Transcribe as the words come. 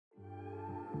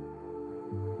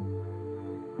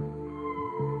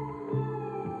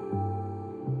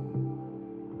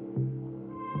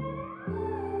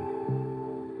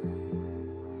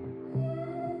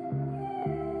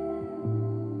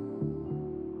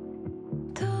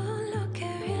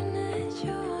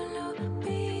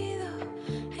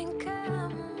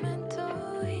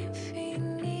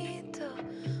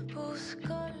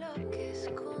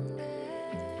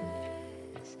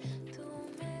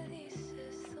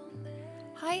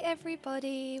Hi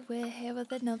everybody, we're here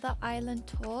with another island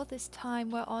tour. This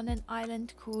time we're on an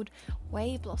island called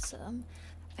Wayblossom.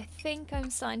 I think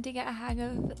I'm starting to get a hang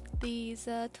of these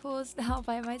tours now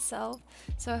by myself,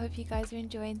 so I hope you guys are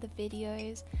enjoying the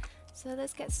videos. So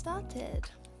let's get started.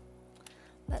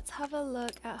 Let's have a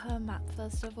look at her map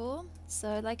first of all.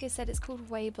 So like I said, it's called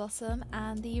Wayblossom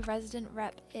and the resident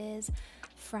rep is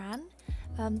Fran.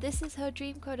 This is her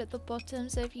dream code at the bottom,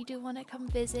 so if you do want to come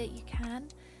visit you can.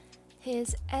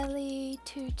 Here's Ellie,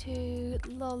 Tutu,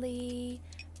 Lolly,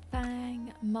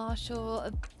 Fang, Marshall,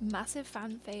 a massive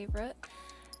fan favourite,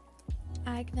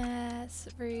 Agnes,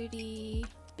 Rudy,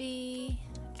 B,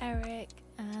 Eric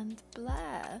and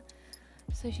Blair.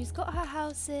 So she's got her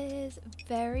houses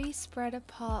very spread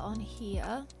apart on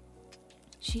here.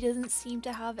 She doesn't seem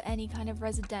to have any kind of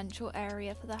residential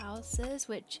area for the houses,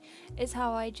 which is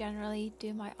how I generally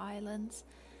do my islands.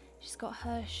 She's got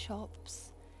her shops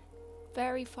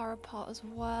very far apart as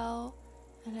well,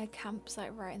 and her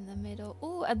campsite right in the middle.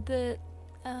 Oh, and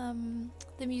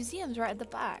the museum's right at the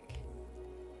back.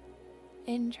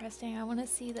 Interesting, I want to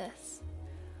see this.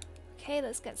 Okay,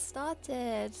 let's get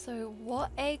started. So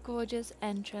what a gorgeous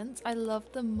entrance. I love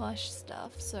the mush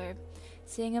stuff, so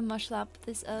seeing a mush lamp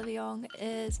this early on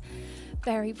is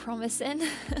very promising.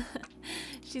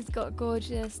 She's got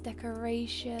gorgeous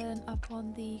decoration up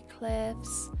on the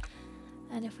cliffs.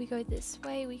 And if we go this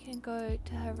way, we can go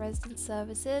to her resident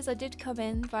services. I did come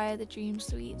in via the dream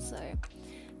suite, so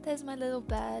there's my little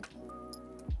bed.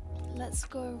 Let's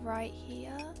go right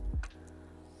here.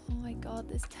 Oh my god,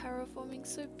 this terraforming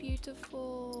so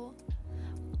beautiful.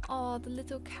 Oh, the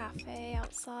little cafe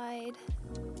outside.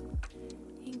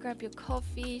 You can grab your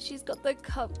coffee. She's got the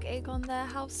cupcake on there.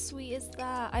 How sweet is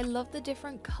that? I love the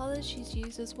different colors she's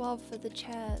used as well for the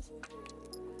chairs.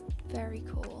 Very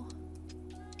cool.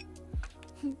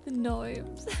 The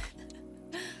gnomes.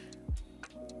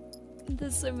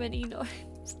 There's so many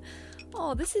gnomes.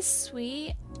 Oh, this is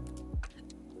sweet.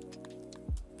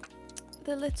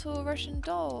 The little Russian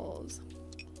dolls.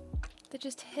 They're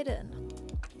just hidden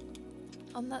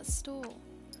on that stool.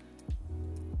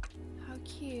 How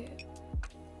cute.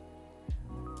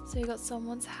 So you got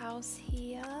someone's house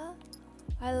here.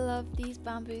 I love these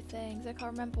bamboo things. I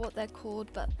can't remember what they're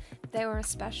called, but they were a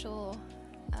special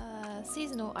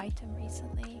seasonal item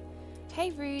recently.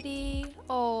 Hey Rudy!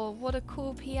 Oh, what a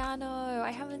cool piano! I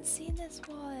haven't seen this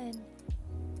one.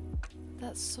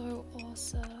 That's so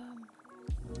awesome.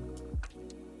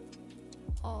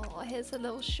 Oh, here's a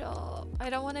little shop.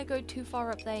 I don't want to go too far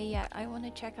up there yet. I want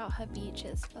to check out her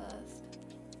beaches first.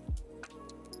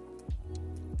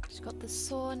 She's got the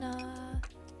sauna,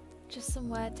 just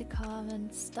somewhere to come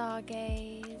and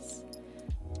stargaze.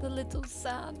 The little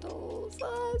sandals,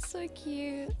 oh, so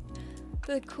cute.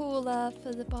 The cooler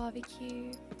for the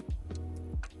barbecue.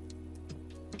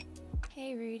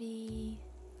 Hey Rudy,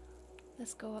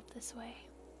 let's go up this way.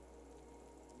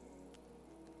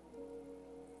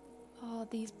 Oh,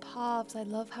 these paths, I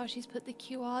love how she's put the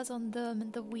QRs on them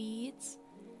and the weeds.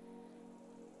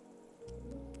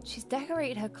 She's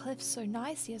decorated her cliffs so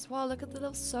nicely as well. Look at the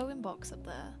little sewing box up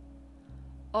there.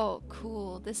 Oh,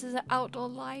 cool. This is an outdoor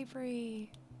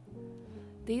library.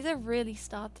 These are really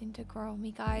starting to grow on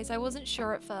me, guys. I wasn't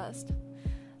sure at first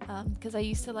because I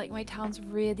used to like my towns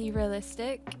really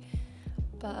realistic,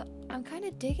 but I'm kind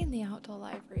of digging the outdoor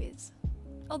libraries.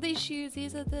 Oh, these shoes,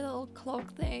 these are the little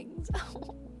clog things.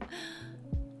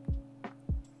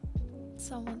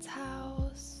 Someone's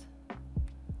house.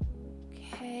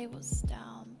 Okay, what's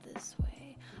down this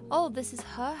way? Oh, this is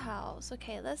her house.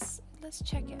 Okay, let's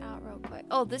check it out real quick.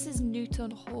 Oh, this is Newton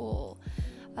Hall.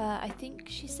 I think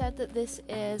she said that this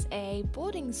is a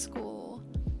boarding school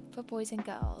for boys and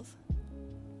girls.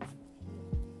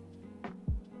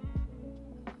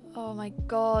 Oh my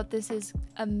god, this is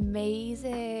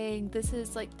amazing. This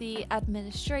is like the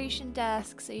administration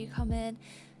desk, so you come in.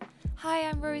 Hi,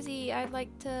 I'm Rosie. I'd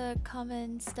like to come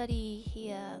and study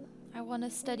here. I want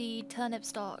to study turnip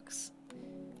stalks.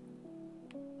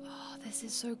 Oh, this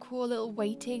is so cool. Little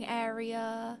waiting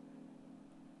area.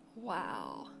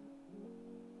 Wow.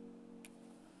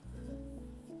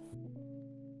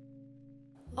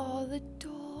 Oh, the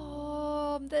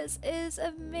dorm! This is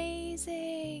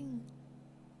amazing!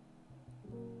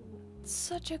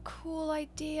 Such a cool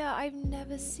idea. I've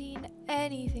never seen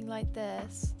anything like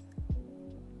this.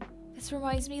 This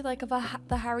reminds me like of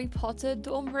the Harry Potter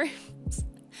dorm rooms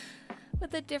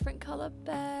with the different color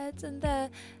beds and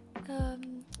the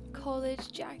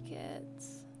college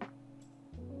jackets.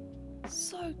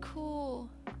 So cool.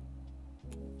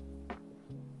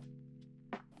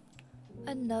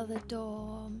 Another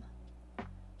dorm.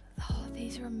 Oh,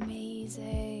 these are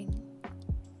amazing.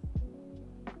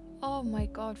 Oh my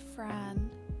god, Fran.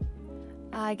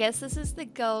 I guess this is the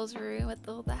girls' room with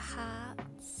all the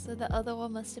hats. So the other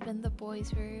one must have been the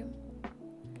boys' room.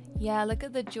 Yeah, look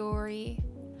at the jewelry.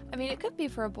 I mean, it could be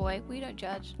for a boy. We don't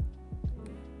judge.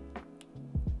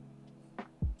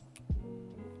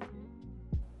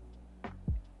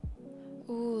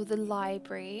 Ooh, the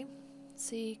library.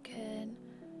 So you can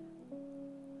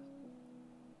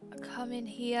come in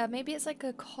here. Maybe it's like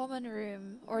a common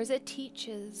room. Or is it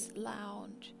teacher's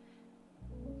lounge?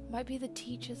 Might be the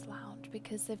teacher's lounge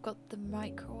because they've got the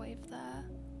microwave there.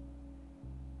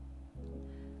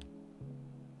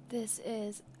 This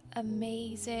is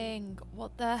amazing.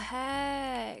 What the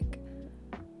heck?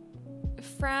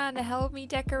 Fran, help me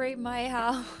decorate my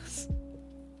house.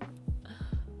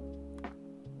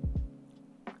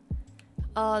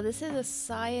 Oh, this is a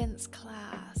science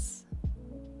class.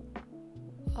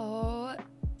 Oh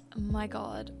my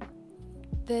god.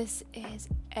 This is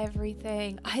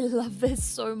everything. I love this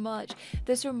so much.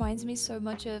 This reminds me so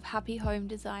much of Happy Home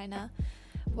Designer,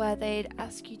 where they'd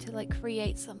ask you to like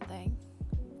create something.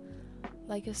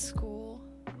 Like a school.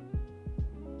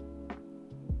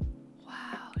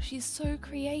 Wow, she's so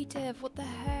creative. What the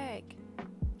heck?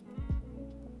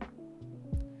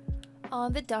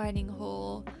 On the dining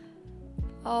hall.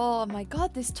 Oh my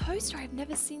god, this toaster. I've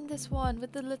never seen this one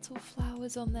with the little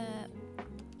flowers on there.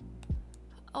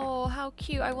 Oh, how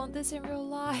cute. I want this in real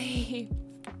life.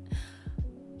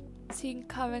 So you can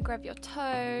come and grab your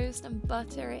toast and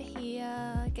butter it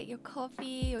here. Get your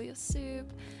coffee or your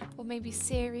soup or maybe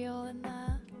cereal in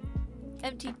there.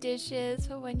 Empty dishes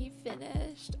for when you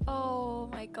finished. Oh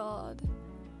my god.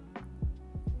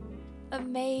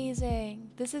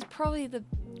 Amazing. This is probably the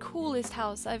coolest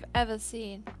house I've ever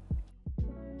seen.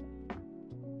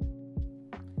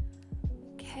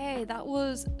 Okay, that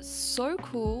was so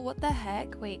cool. What the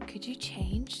heck? Wait, could you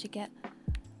change to get...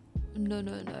 No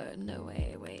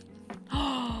way, wait.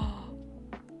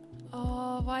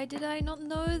 Oh, why did I not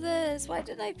know this? Why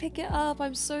didn't I pick it up?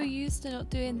 I'm so used to not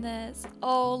doing this.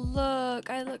 Oh, look.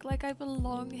 I look like I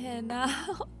belong here now.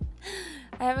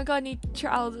 I haven't got any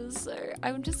trousers, so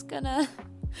I'm just gonna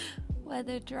wear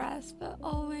the dress. But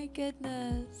oh my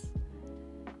goodness.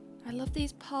 I love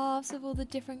these paths of all the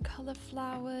different color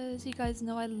flowers. You guys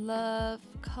know I love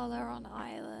color on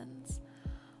islands.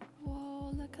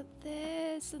 Whoa, look at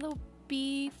this. A little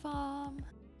bee farm.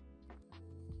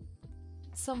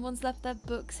 Someone's left their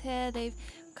books here. They've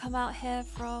come out here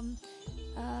from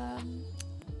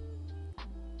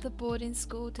the boarding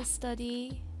school to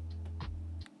study.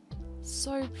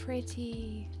 So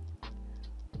pretty.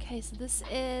 Okay, so this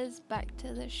is back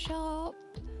to the shop.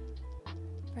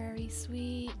 Very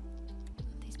sweet.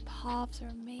 These paths are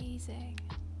amazing.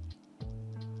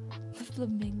 The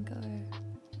flamingo.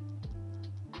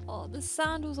 Oh, the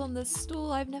sandals on the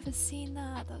stool. I've never seen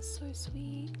that. That's so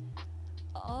sweet.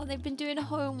 Oh, they've been doing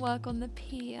homework on the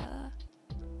pier.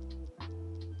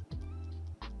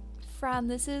 Fran,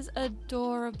 this is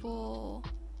adorable.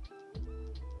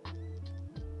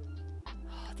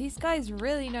 Oh, these guys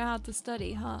really know how to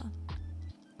study, huh?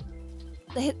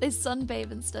 They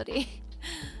sunbathe and study.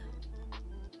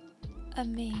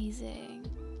 Amazing.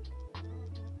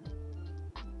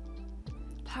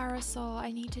 Parasol,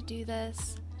 I need to do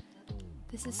this.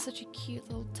 This is such a cute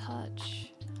little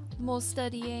touch. More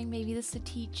studying, maybe this is a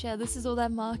teacher. This is all they're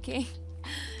marking.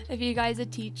 If you guys are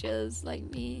teachers like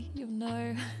me, you'll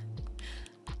know.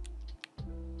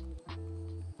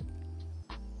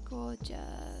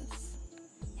 Gorgeous.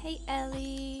 Hey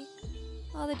Ellie.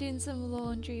 Oh, they're doing some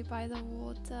laundry by the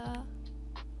water.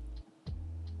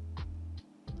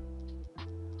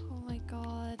 Oh my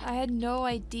god. I had no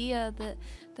idea that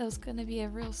there was gonna be a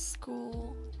real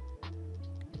school.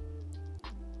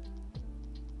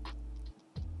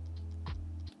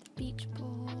 Beach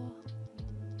ball.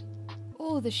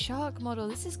 Oh, the shark model.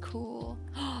 This is cool.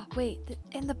 Wait,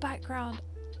 in the background.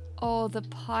 Oh, the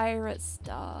pirate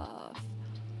stuff.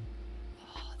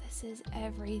 Oh, this is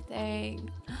everything.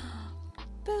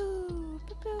 Boo,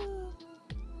 boo, boo.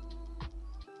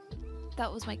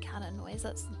 That was my cannon noise.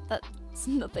 That's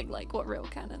nothing like what real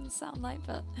cannons sound like,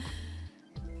 but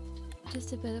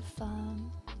just a bit of fun.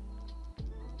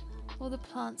 All the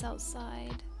plants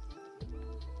outside.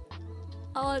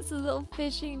 Oh, it's a little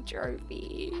fishing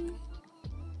trophy.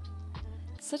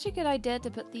 Such a good idea to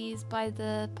put these by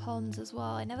the ponds as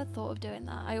well. I never thought of doing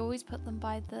that. I always put them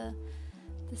by the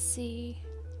sea.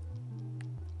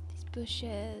 These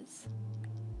bushes.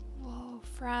 Whoa,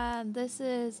 Fran, this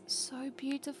is so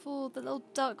beautiful. The little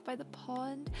duck by the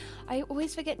pond. I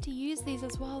always forget to use these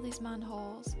as well, these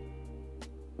manholes.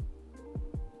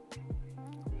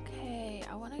 Okay,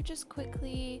 I want to just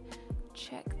quickly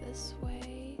check this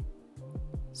way.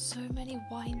 So many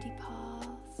windy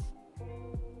paths.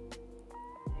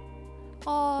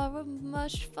 Oh, a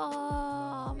mush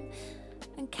farm.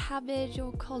 And cabbage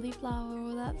or cauliflower,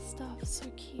 all that stuff. So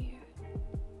cute.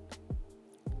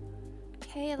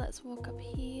 Okay, let's walk up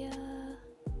here.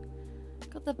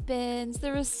 Got the bins, the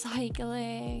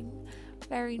recycling.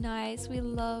 Very nice. We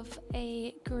love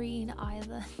a green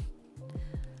island.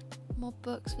 More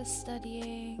books for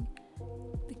studying.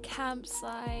 The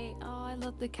campsite. Oh, I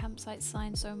love the campsite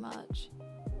sign so much.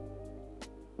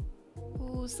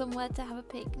 Oh, somewhere to have a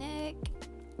picnic.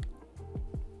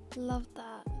 Love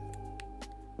that.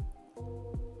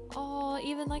 Oh,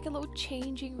 even like a little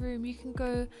changing room. You can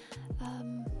go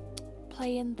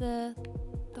play in the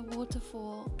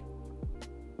waterfall.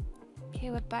 Okay,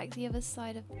 we're back the other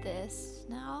side of this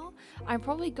now. I'm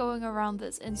probably going around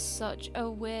this in such a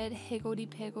weird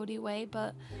higgledy-piggledy way,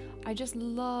 but I just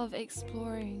love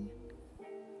exploring.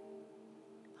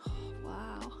 Oh,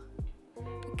 wow.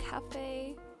 A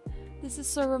cafe. This is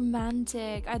so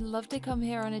romantic. I'd love to come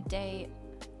here on a date.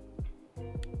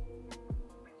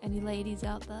 Any ladies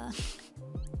out there?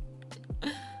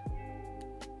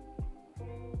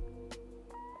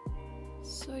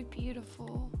 So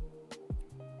beautiful.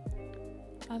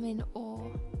 I'm in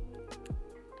awe.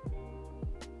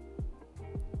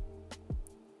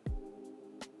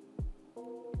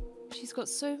 She's got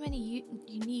so many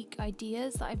unique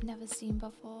ideas that I've never seen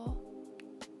before.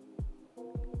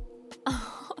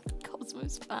 Oh, the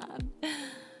Cosmos fan.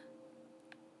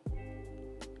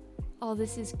 Oh,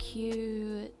 this is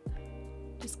cute.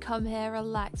 Just come here,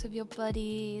 relax with your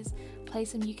buddies, play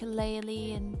some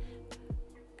ukulele and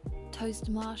toast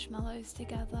marshmallows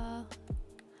together.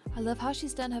 I love how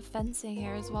she's done her fencing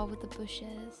here as well with the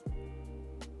bushes.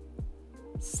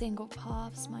 Single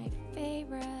paths, my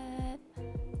favorite.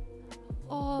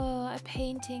 Oh, a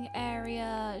painting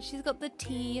area. She's got the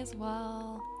tea as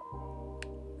well.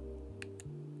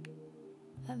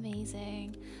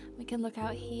 Amazing. We can look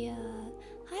out here.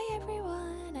 Hi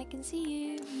everyone, I can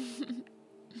see you.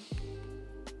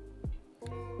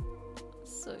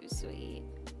 So sweet.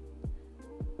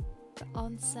 The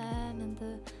onsen and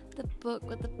the book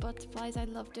with the butterflies. I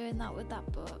love doing that with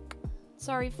that book.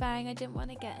 Sorry Fang, I didn't want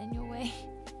to get in your way.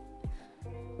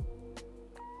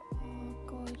 Oh,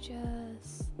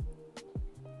 gorgeous.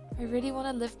 I really want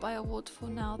to live by a waterfall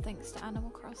now thanks to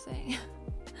Animal Crossing.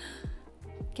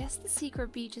 Guess the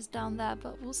secret beach is down there,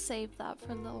 but we'll save that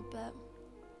for a little bit.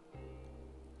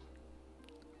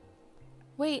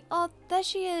 Wait, oh, there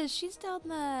she is. She's down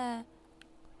there.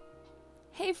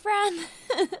 Hey, Fran.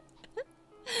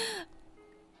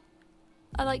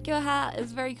 I like your hat.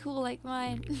 It's very cool like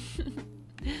mine.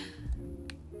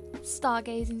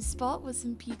 Stargazing spot with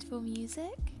some beautiful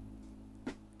music.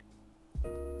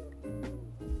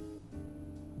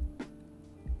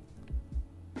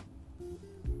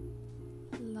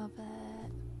 Love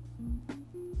it.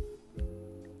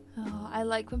 Oh, I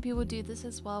like when people do this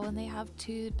as well, when they have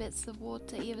two bits of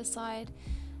water either side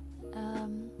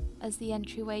as the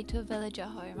entryway to a villager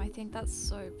home. I think that's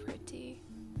so pretty.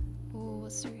 Oh,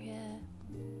 what's through here?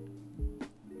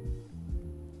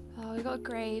 Oh, we got a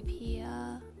grave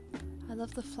here. I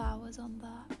love the flowers on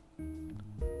that.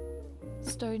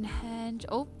 Stonehenge.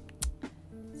 Oh,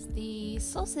 it's the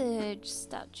sausage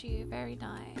statue. Very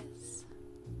nice.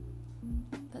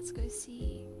 Let's go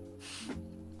see.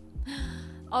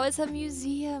 Oh, it's a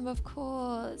museum, of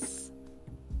course.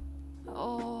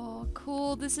 Oh,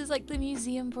 cool. This is like the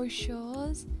museum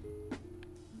brochures.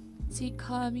 So you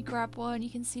come, you grab one, you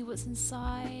can see what's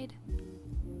inside.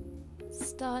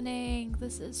 Stunning.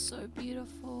 This is so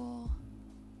beautiful.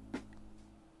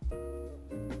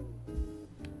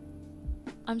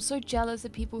 I'm so jealous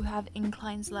of people who have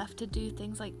inclines left to do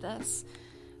things like this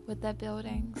with their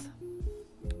buildings.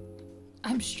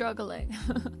 I'm struggling.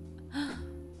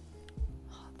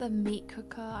 The meat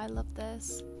cooker, I love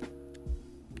this.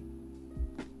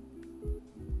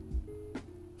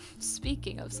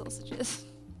 Speaking of sausages.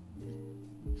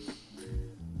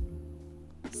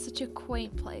 Such a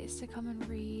quaint place to come and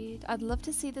read. I'd love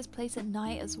to see this place at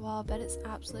night as well, but it's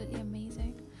absolutely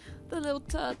amazing. The little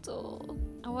turtle.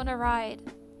 I want to ride.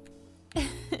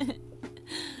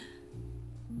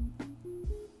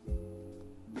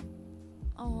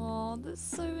 Oh, there's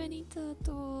so many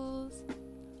turtles.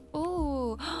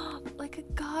 Oh, like a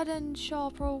garden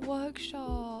shop or a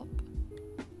workshop.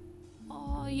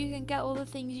 Oh, you can get all the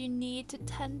things you need to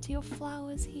tend to your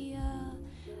flowers here.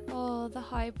 Oh, the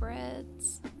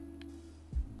hybrids.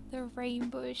 The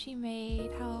rainbow she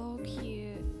made. How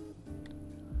cute.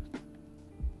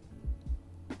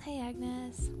 Hey,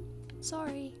 Agnes.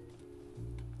 Sorry.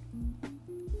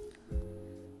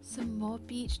 Some more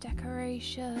beach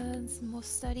decorations, more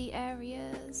study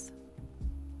areas.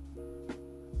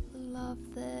 Love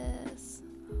this.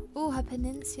 Oh, her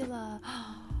peninsula.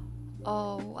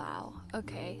 Oh, wow.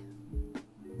 Okay.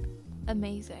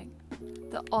 Amazing.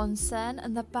 The onsen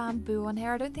and the bamboo on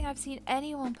here. I don't think I've seen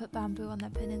anyone put bamboo on their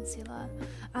peninsula.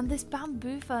 And this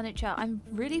bamboo furniture, I'm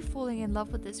really falling in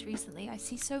love with this recently. I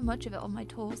see so much of it on my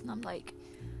tours and I'm like,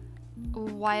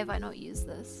 why have I not used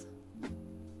this?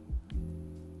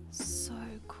 So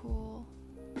cool.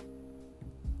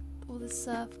 All the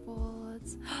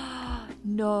surfboards.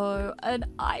 No, an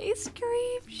ice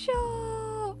cream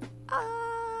shop.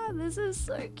 This is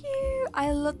so cute.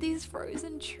 I love these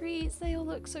frozen treats. They all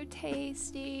look so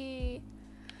tasty.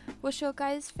 What's your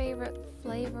guys' favorite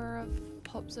flavor of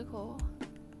popsicle?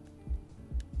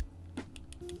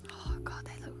 Oh god,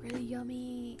 they look really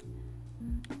yummy.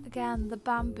 Again, the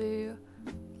bamboo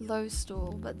low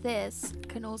stool, but this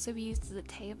can also be used as a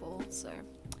table, so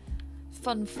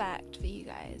fun fact for you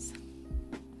guys.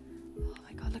 Oh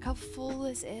my god, look how full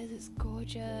this is. It's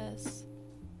gorgeous.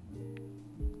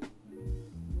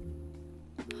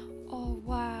 Oh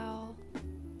wow.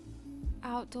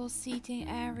 Outdoor seating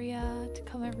area to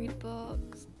come and read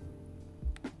books.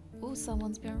 Oh,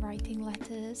 someone's been writing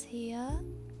letters here.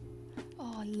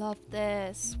 Oh, I love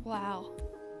this. Wow.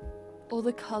 All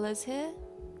the colors here.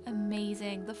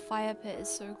 Amazing. The fire pit is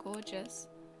so gorgeous.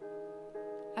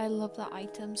 I love that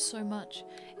item so much.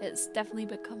 It's definitely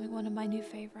becoming one of my new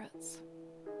favorites.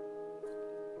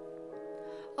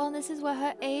 Oh, and this is where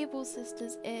her Able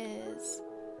sisters is.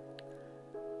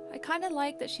 I kind of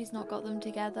like that she's not got them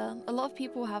together. A lot of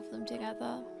people have them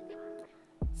together.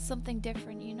 Something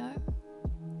different, you know?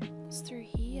 It's through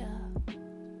here.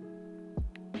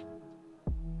 Oh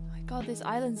my god, this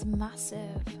island's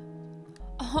massive.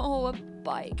 Oh, a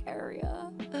bike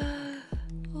area.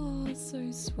 Oh,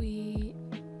 so sweet.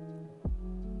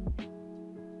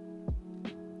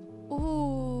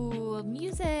 Ooh,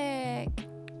 music.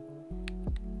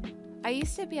 I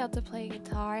used to be able to play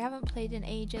guitar. I haven't played in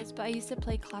ages, but I used to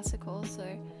play classical, so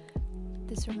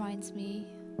this reminds me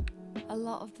a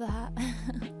lot of that.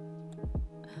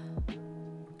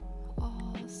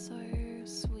 Oh, so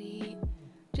sweet.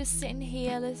 Just sitting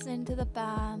here listening to the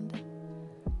band.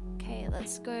 Okay,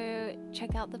 let's go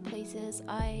check out the places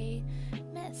I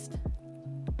missed.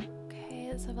 Okay,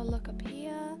 let's have a look up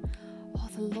here. Oh,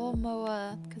 the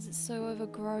lawnmower, because it's so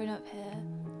overgrown up here.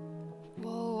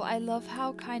 Whoa, I love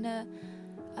how kind of,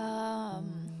 I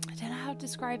don't know how to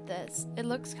describe this. It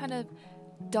looks kind of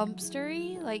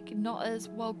dumpstery, like not as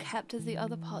well kept as the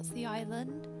other parts of the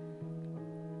island.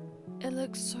 It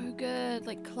looks so good,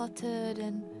 like cluttered,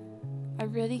 and I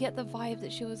really get the vibe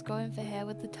that she was going for here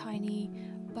with the tiny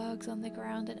bugs on the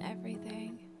ground and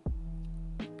everything.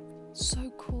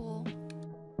 So cool.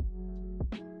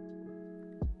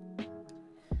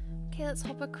 Okay, let's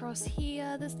hop across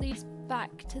here. This leads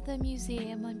back to the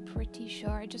museum, I'm pretty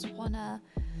sure. I just want to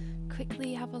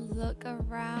quickly have a look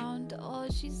around. Oh,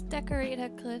 she's decorated her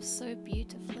cliffs so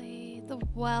beautifully. The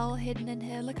well hidden in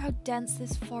here. Look how dense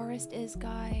this forest is,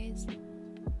 guys.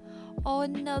 Oh,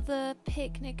 another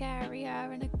picnic area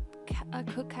and a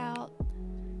cookout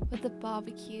with the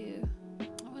barbecue.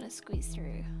 I want to squeeze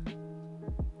through.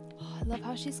 Oh, I love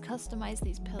how she's customized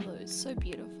these pillows. So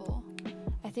beautiful.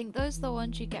 I think those are the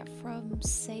ones you get from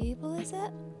Sable, is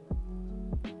it?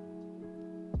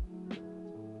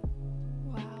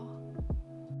 Wow.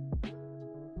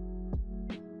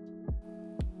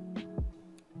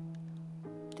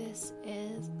 This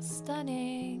is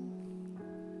stunning.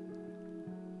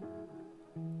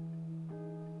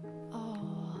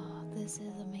 Oh, this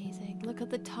is amazing. Look at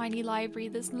the tiny library.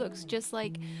 This looks just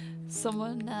like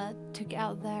someone took it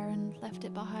out there and left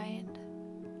it behind.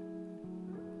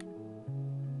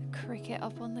 Cricket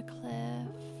up on the cliff.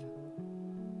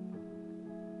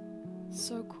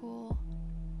 So cool.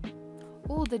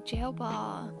 Oh, the jail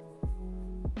bar.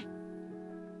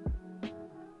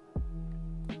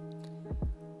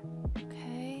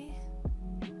 Okay.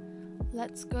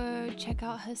 Let's go check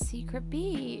out her secret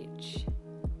beach.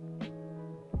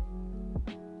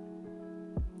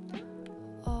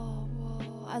 Oh,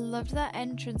 whoa. I loved that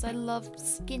entrance. I love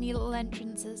skinny little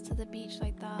entrances to the beach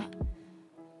like that.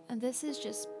 And this is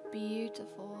just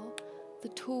beautiful. The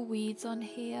tall weeds on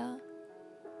here.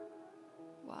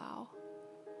 Wow.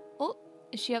 Oh,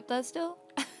 is she up there still?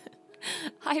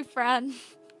 Hi, Fran.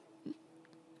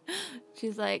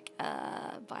 She's like,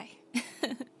 bye.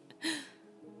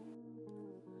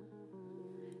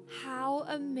 How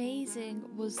amazing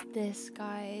was this,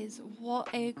 guys? What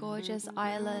a gorgeous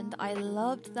island. I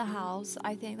loved the house.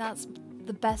 I think that's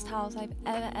the best house I've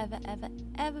ever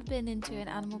ever been into in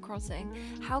Animal Crossing.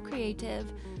 How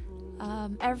creative.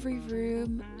 Every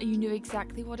room, you knew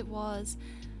exactly what it was.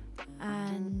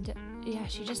 And yeah,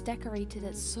 she just decorated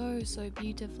it so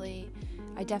beautifully.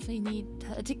 I definitely need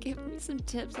her to give me some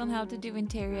tips on how to do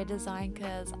interior design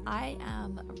because I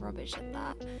am rubbish at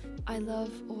that. I love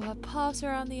all her paths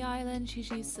around the island. She's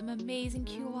used some amazing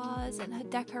QRs and her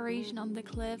decoration on the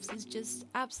cliffs is just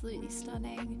absolutely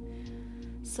stunning.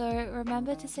 So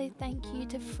remember to say thank you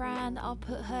to Fran. I'll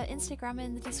put her Instagram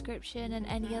in the description and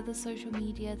any other social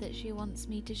media that she wants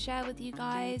me to share with you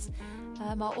guys.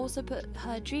 I'll also put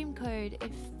her dream code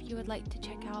if you would like to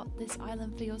check out this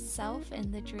island for yourself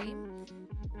in the dream.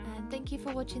 And thank you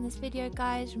for watching this video,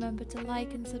 guys. Remember to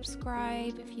like and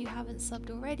subscribe if you haven't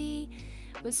subbed already.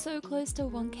 We're so close to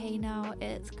 1K now,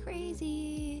 it's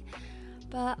crazy.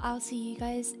 But I'll see you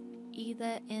guys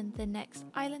either in the next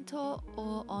island tour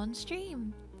or on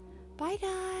stream. Bye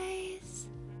guys!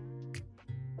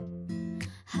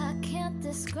 I can't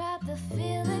describe the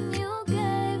feeling you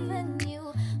gave when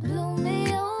you blew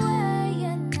me away,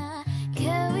 and I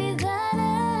carry that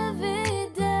every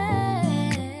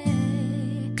day.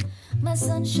 My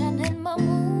sunshine and my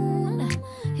moon.